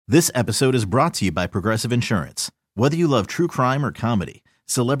This episode is brought to you by Progressive Insurance. Whether you love true crime or comedy,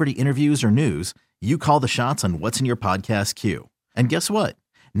 celebrity interviews or news, you call the shots on what's in your podcast queue. And guess what?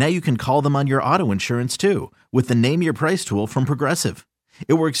 Now you can call them on your auto insurance too with the Name Your Price tool from Progressive.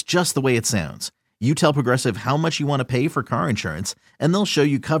 It works just the way it sounds. You tell Progressive how much you want to pay for car insurance, and they'll show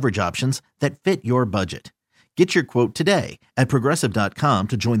you coverage options that fit your budget. Get your quote today at Progressive.com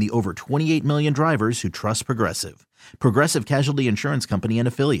to join the over 28 million drivers who trust Progressive. Progressive Casualty Insurance Company and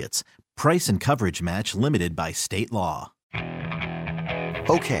Affiliates. Price and coverage match limited by state law.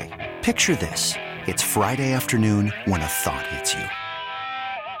 Okay, picture this. It's Friday afternoon when a thought hits you.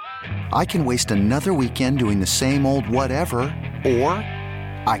 I can waste another weekend doing the same old whatever, or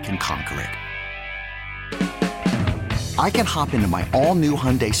I can conquer it. I can hop into my all-new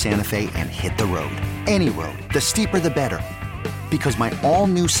Hyundai Santa Fe and hit the road. Any road. The steeper, the better. Because my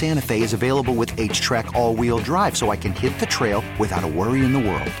all-new Santa Fe is available with H-Track all-wheel drive, so I can hit the trail without a worry in the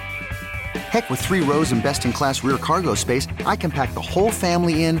world. Heck, with 3 rows and best-in-class rear cargo space, I can pack the whole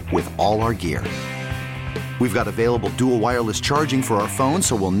family in with all our gear. We've got available dual wireless charging for our phones,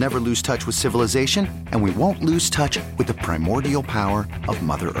 so we'll never lose touch with civilization, and we won't lose touch with the primordial power of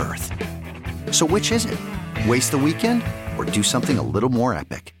Mother Earth. So which is it? Waste the weekend or do something a little more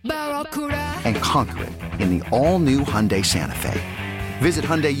epic? And conquer it in the all-new Hyundai Santa Fe. Visit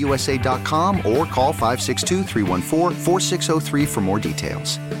HyundaiUSA.com or call 562-314-4603 for more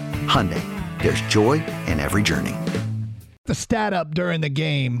details. Hyundai, there's joy in every journey. The stat up during the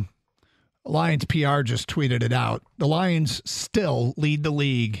game, Lions PR just tweeted it out. The Lions still lead the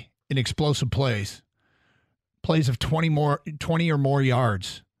league in explosive plays. Plays of 20 or more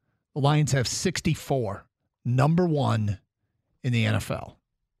yards. The Lions have 64. Number 1 in the NFL.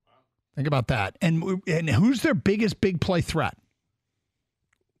 Think about that. And who's their biggest big play threat?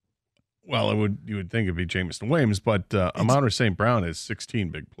 Well, you would think it'd be Jamison Williams, but Amon-Ra St. Brown has 16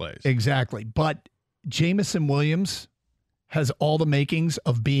 big plays. Exactly. But Jamison Williams has all the makings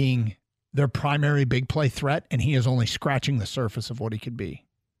of being their primary big play threat, and he is only scratching the surface of what he could be.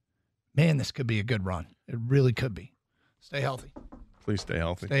 Man, this could be a good run. It really could be. Stay healthy. Please stay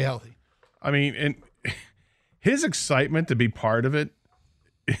healthy. Stay healthy. I mean, and his excitement to be part of it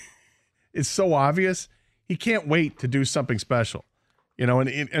is so obvious. He can't wait to do something special, and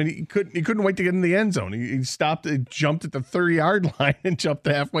he couldn't wait to get in the end zone. He stopped, jumped at the 30-yard line and jumped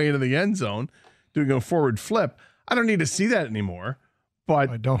halfway into the end zone, doing a forward flip. I don't need to see that anymore.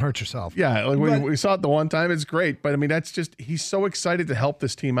 But don't hurt yourself. Yeah, like we saw it the one time, it's great. But I mean, that's just, he's so excited to help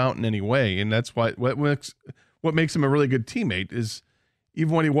this team out in any way, and that's what makes him a really good teammate is.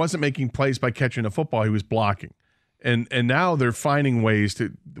 Even when he wasn't making plays by catching the football, he was blocking. And now they're finding ways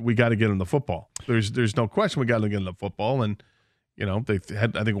we got to get him the football. There's no question we got to get him the football. And, they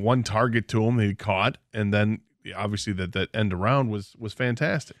had, I think, one target to him he caught. And then obviously that end around was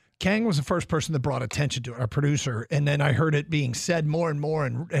fantastic. Kang was the first person that brought attention to it, our producer. And then I heard it being said more and more.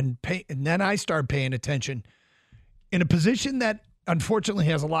 And then I started paying attention. In a position that unfortunately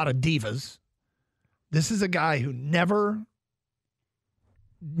has a lot of divas, this is a guy who never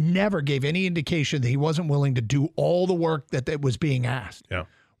gave any indication that he wasn't willing to do all the work that was being asked. Yeah.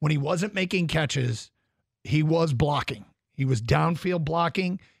 When he wasn't making catches, he was blocking. He was downfield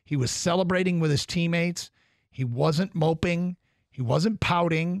blocking. He was celebrating with his teammates. He wasn't moping. He wasn't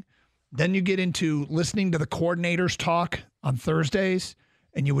pouting. Then you get into listening to the coordinators talk on Thursdays,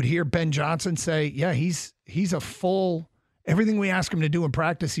 and you would hear Ben Johnson say, yeah, he's a full, everything we ask him to do in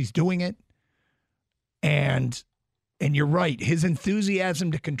practice, he's doing it. And you're right, his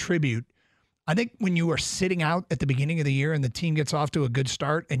enthusiasm to contribute. I think when you are sitting out at the beginning of the year and the team gets off to a good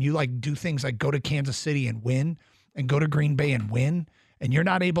start and you do things like go to Kansas City and win and go to Green Bay and win, and you're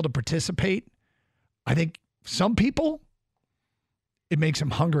not able to participate, I think some people, it makes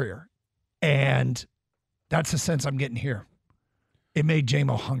them hungrier. And that's the sense I'm getting here. It made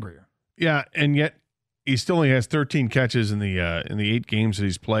J-Mo hungrier. Yeah, and yet he still only has 13 catches in the 8 games that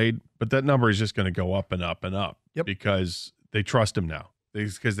he's played, but that number is just going to go up and up and up. Yep. Because they trust him now.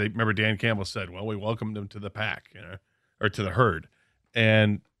 Because they remember Dan Campbell said, well, we welcomed him to the pack, or to the herd.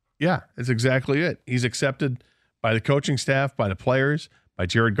 And yeah, that's exactly it. He's accepted by the coaching staff, by the players, by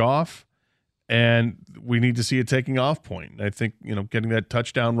Jared Goff, and we need to see a taking off point. I think, getting that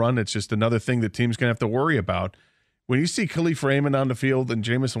touchdown run, it's just another thing that teams going to have to worry about. When you see Khalif Raymond on the field and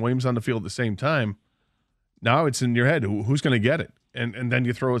Jamison Williams on the field at the same time, now it's in your head, who's going to get it? And then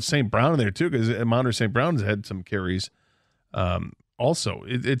you throw St. Brown in there too, because Amon-Ra St. Brown's had some carries. Also,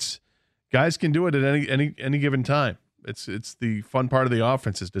 it's guys can do it at any given time. It's the fun part of the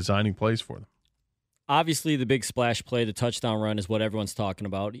offense is designing plays for them. Obviously, the big splash play, the touchdown run, is what everyone's talking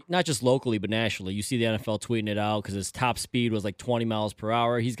about. Not just locally, but nationally. You see the NFL tweeting it out because his top speed was like 20 miles per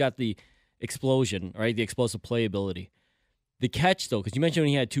hour. He's got the explosion, right? The explosive playability. The catch, though, because you mentioned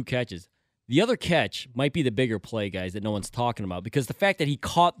when he had 2 catches. The other catch might be the bigger play, guys, that no one's talking about, because the fact that he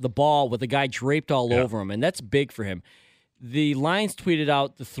caught the ball with a guy draped all over him, and that's big for him. The Lions tweeted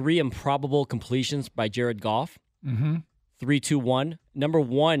out the 3 improbable completions by Jared Goff. 3, 2, 1. Number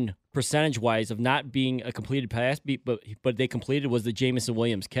 1, percentage-wise, of not being a completed pass, but they completed, was the Jamison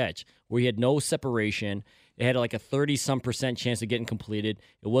Williams catch, where he had no separation. It had like a 30-some% chance of getting completed.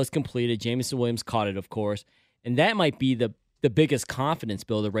 It was completed. Jamison Williams caught it, of course. And that might be the biggest confidence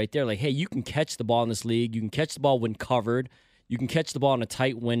builder right there. Like, hey, you can catch the ball in this league. You can catch the ball when covered. You can catch the ball in a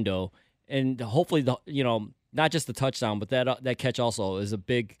tight window. And hopefully, not just the touchdown, but that catch also is a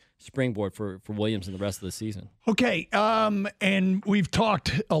big springboard for Williams in the rest of the season. Okay, and we've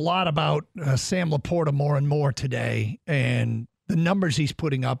talked a lot about Sam Laporta more and more today, and the numbers he's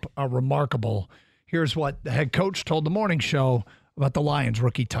putting up are remarkable. Here's what the head coach told the morning show about the Lions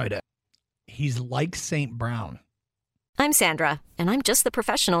rookie tight end. He's like St. Brown. I'm Sandra, and I'm just the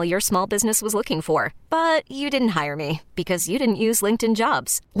professional your small business was looking for. But you didn't hire me because you didn't use LinkedIn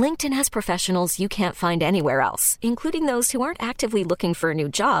Jobs. LinkedIn has professionals you can't find anywhere else, including those who aren't actively looking for a new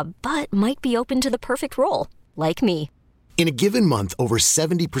job, but might be open to the perfect role, like me. In a given month, over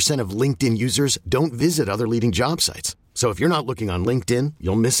 70% of LinkedIn users don't visit other leading job sites. So if you're not looking on LinkedIn,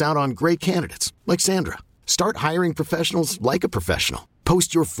 you'll miss out on great candidates like Sandra. Start hiring professionals like a professional.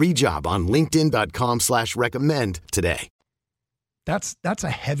 Post your free job on linkedin.com/recommend today. That's a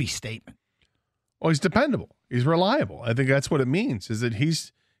heavy statement. Well, he's dependable. He's reliable. I think that's what it means, is that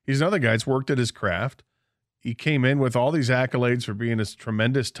he's another guy that's worked at his craft. He came in with all these accolades for being this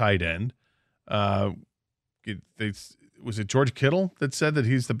tremendous tight end. Was it George Kittle that said that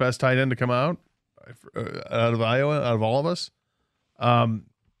he's the best tight end to come out of Iowa, out of all of us? And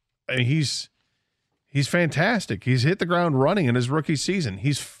he's fantastic. He's hit the ground running in his rookie season.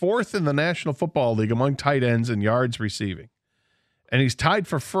 He's 4th in the National Football League among tight ends in yards receiving. And he's tied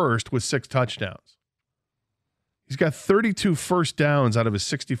for 1st with 6 touchdowns. He's got 32 first downs out of his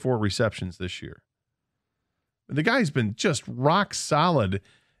 64 receptions this year. The guy's been just rock solid.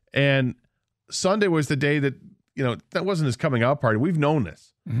 And Sunday was the day that, that wasn't his coming out party. We've known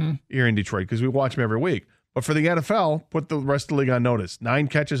this here in Detroit because we watch him every week. But for the NFL, put the rest of the league on notice. 9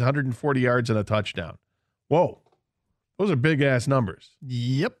 catches, 140 yards, and a touchdown. Whoa. Those are big-ass numbers.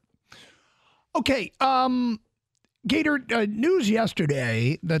 Yep. Okay, Gator, news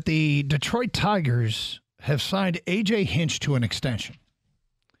yesterday that the Detroit Tigers have signed AJ Hinch to an extension.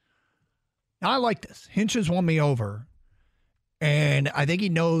 Now, I like this. Hinch has won me over, and I think he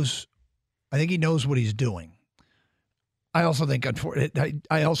knows what he's doing. I also think,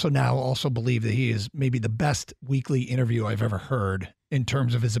 I also believe that he is maybe the best weekly interview I've ever heard in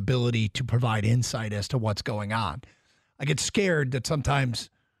terms of his ability to provide insight as to what's going on. I get scared that sometimes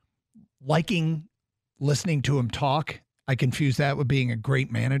listening to him talk, I confuse that with being a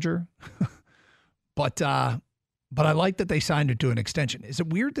great manager. But I like that they signed it to an extension. Is it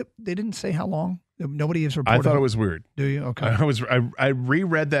weird that they didn't say how long? Nobody has reported. I thought it was weird. Do you? Okay. I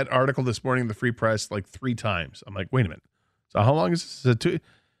reread that article this morning in the Free Press like 3 times. I'm like, wait a minute. So how long is this?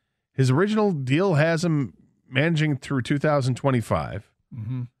 His original deal has him managing through 2025.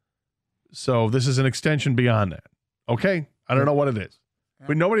 Mm-hmm. So this is an extension beyond that. Okay. I don't know what it is.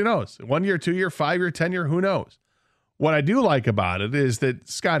 But nobody knows. 1 year, 2 year, 5 year, 10 year, who knows? What I do like about it is that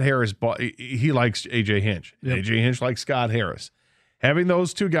Scott Harris, he likes AJ Hinch. Yep. AJ Hinch likes Scott Harris. Having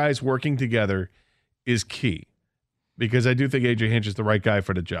those 2 guys working together is key, because I do think AJ Hinch is the right guy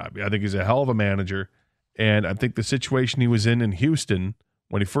for the job. I think he's a hell of a manager, and I think the situation he was in Houston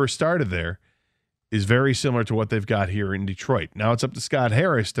when he first started there is very similar to what they've got here in Detroit. Now it's up to Scott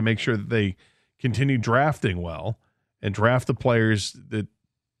Harris to make sure that they continue drafting well and draft the players that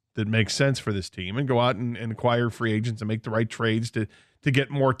make sense for this team, and go out and acquire free agents and make the right trades to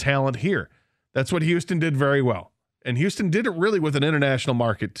get more talent here. That's what Houston did very well. And Houston did it really with an international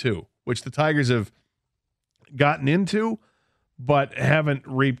market too, which the Tigers have gotten into, but haven't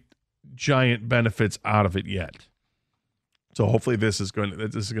reaped giant benefits out of it yet. So hopefully this is going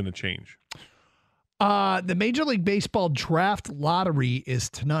to change. The Major League Baseball draft lottery is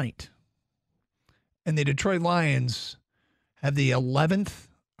tonight. And the Detroit Tigers have the 11th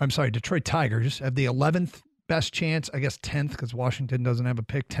best chance, I guess 10th, because Washington doesn't have a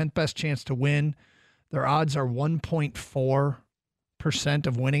pick, 10th best chance to win. Their odds are 1.4%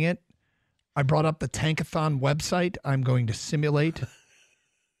 of winning it. I brought up the Tankathon website. I'm going to simulate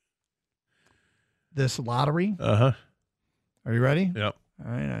this lottery. Uh-huh. Are you ready? Yep.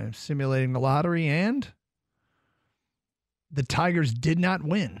 All right, I'm simulating the lottery, and the Tigers did not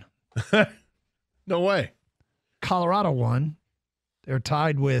win. No way. Colorado won. They're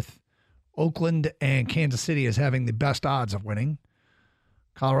tied with Oakland and Kansas City as having the best odds of winning.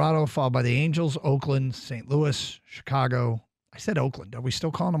 Colorado followed by the Angels, Oakland, St. Louis, Chicago. I said Oakland. Are we still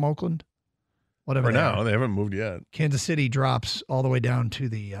calling them Oakland? Whatever. For now, they haven't moved yet. Kansas City drops all the way down to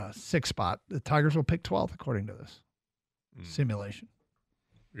the 6th spot. The Tigers will pick 12th according to this simulation.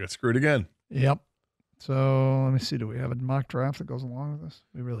 We got screwed again. Yep. So let me see. Do we have a mock draft that goes along with this?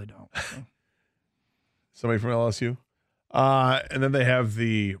 We really don't. So. Somebody from LSU. And then they have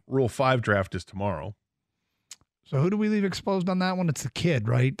the Rule 5 draft is tomorrow. So who do we leave exposed on that one? It's the kid,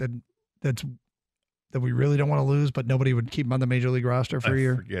 right? That we really don't want to lose, but nobody would keep him on the major league roster for a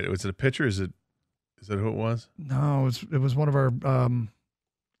year. I forget. Was it a pitcher? Is that who it was? No, it was one of our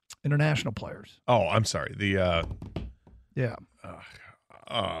international players. Oh, I'm sorry. The yeah.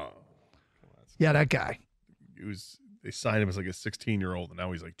 Yeah, that guy. They signed him as like a 16-year-old, and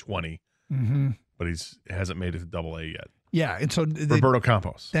now he's like 20. Mm-hmm. But hasn't made it to Double-A yet. Yeah, and so Roberto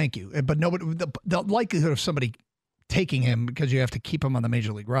Campos. Thank you. But nobody, the likelihood of somebody taking him because you have to keep him on the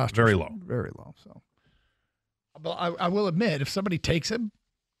major league roster very low. Very low. So, but I will admit, if somebody takes him,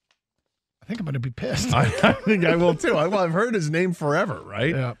 I think I'm going to be pissed. I think I will too. I've heard his name forever,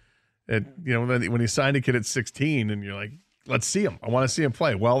 right? Yeah. And when he signed a kid at 16, and you're like, let's see him. I want to see him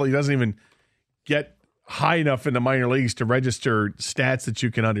play. Well, he doesn't even get high enough in the minor leagues to register stats that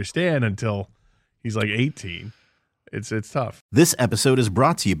you can understand until he's like 18. It's tough. This episode is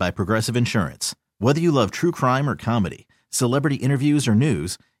brought to you by Progressive Insurance. Whether you love true crime or comedy, celebrity interviews or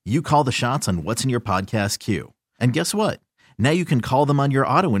news, you call the shots on what's in your podcast queue. And guess what? Now you can call them on your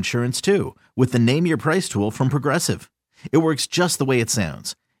auto insurance too with the Name Your Price tool from Progressive. It works just the way it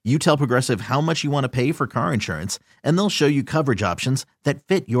sounds. You tell Progressive how much you want to pay for car insurance, and they'll show you coverage options that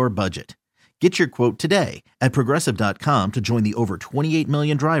fit your budget. Get your quote today at Progressive.com to join the over 28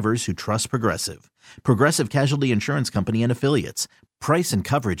 million drivers who trust Progressive. Progressive Casualty Insurance Company and Affiliates. Price and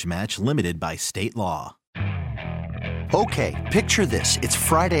coverage match limited by state law. Okay, picture this. It's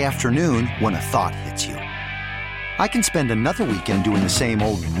Friday afternoon when a thought hits you. I can spend another weekend doing the same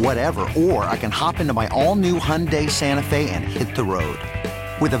old whatever, or I can hop into my all-new Hyundai Santa Fe and hit the road.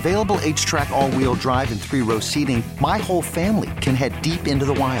 With available H-Track all-wheel drive and 3-row seating, my whole family can head deep into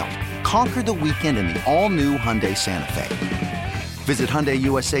the wild. Conquer the weekend in the all-new Hyundai Santa Fe. Visit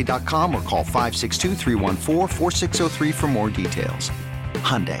HyundaiUSA.com or call 562-314-4603 for more details.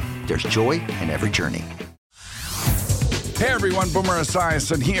 Hyundai, there's joy in every journey. Hey everyone, Boomer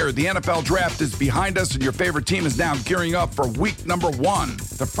Esiason here. The NFL Draft is behind us and your favorite team is now gearing up for week number 1.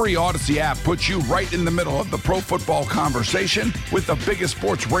 The free Odyssey app puts you right in the middle of the pro football conversation with the biggest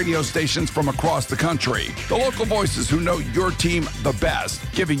sports radio stations from across the country. The local voices who know your team the best,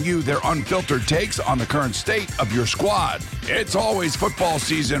 giving you their unfiltered takes on the current state of your squad. It's always football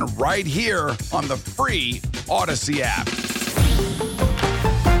season right here on the free Odyssey app.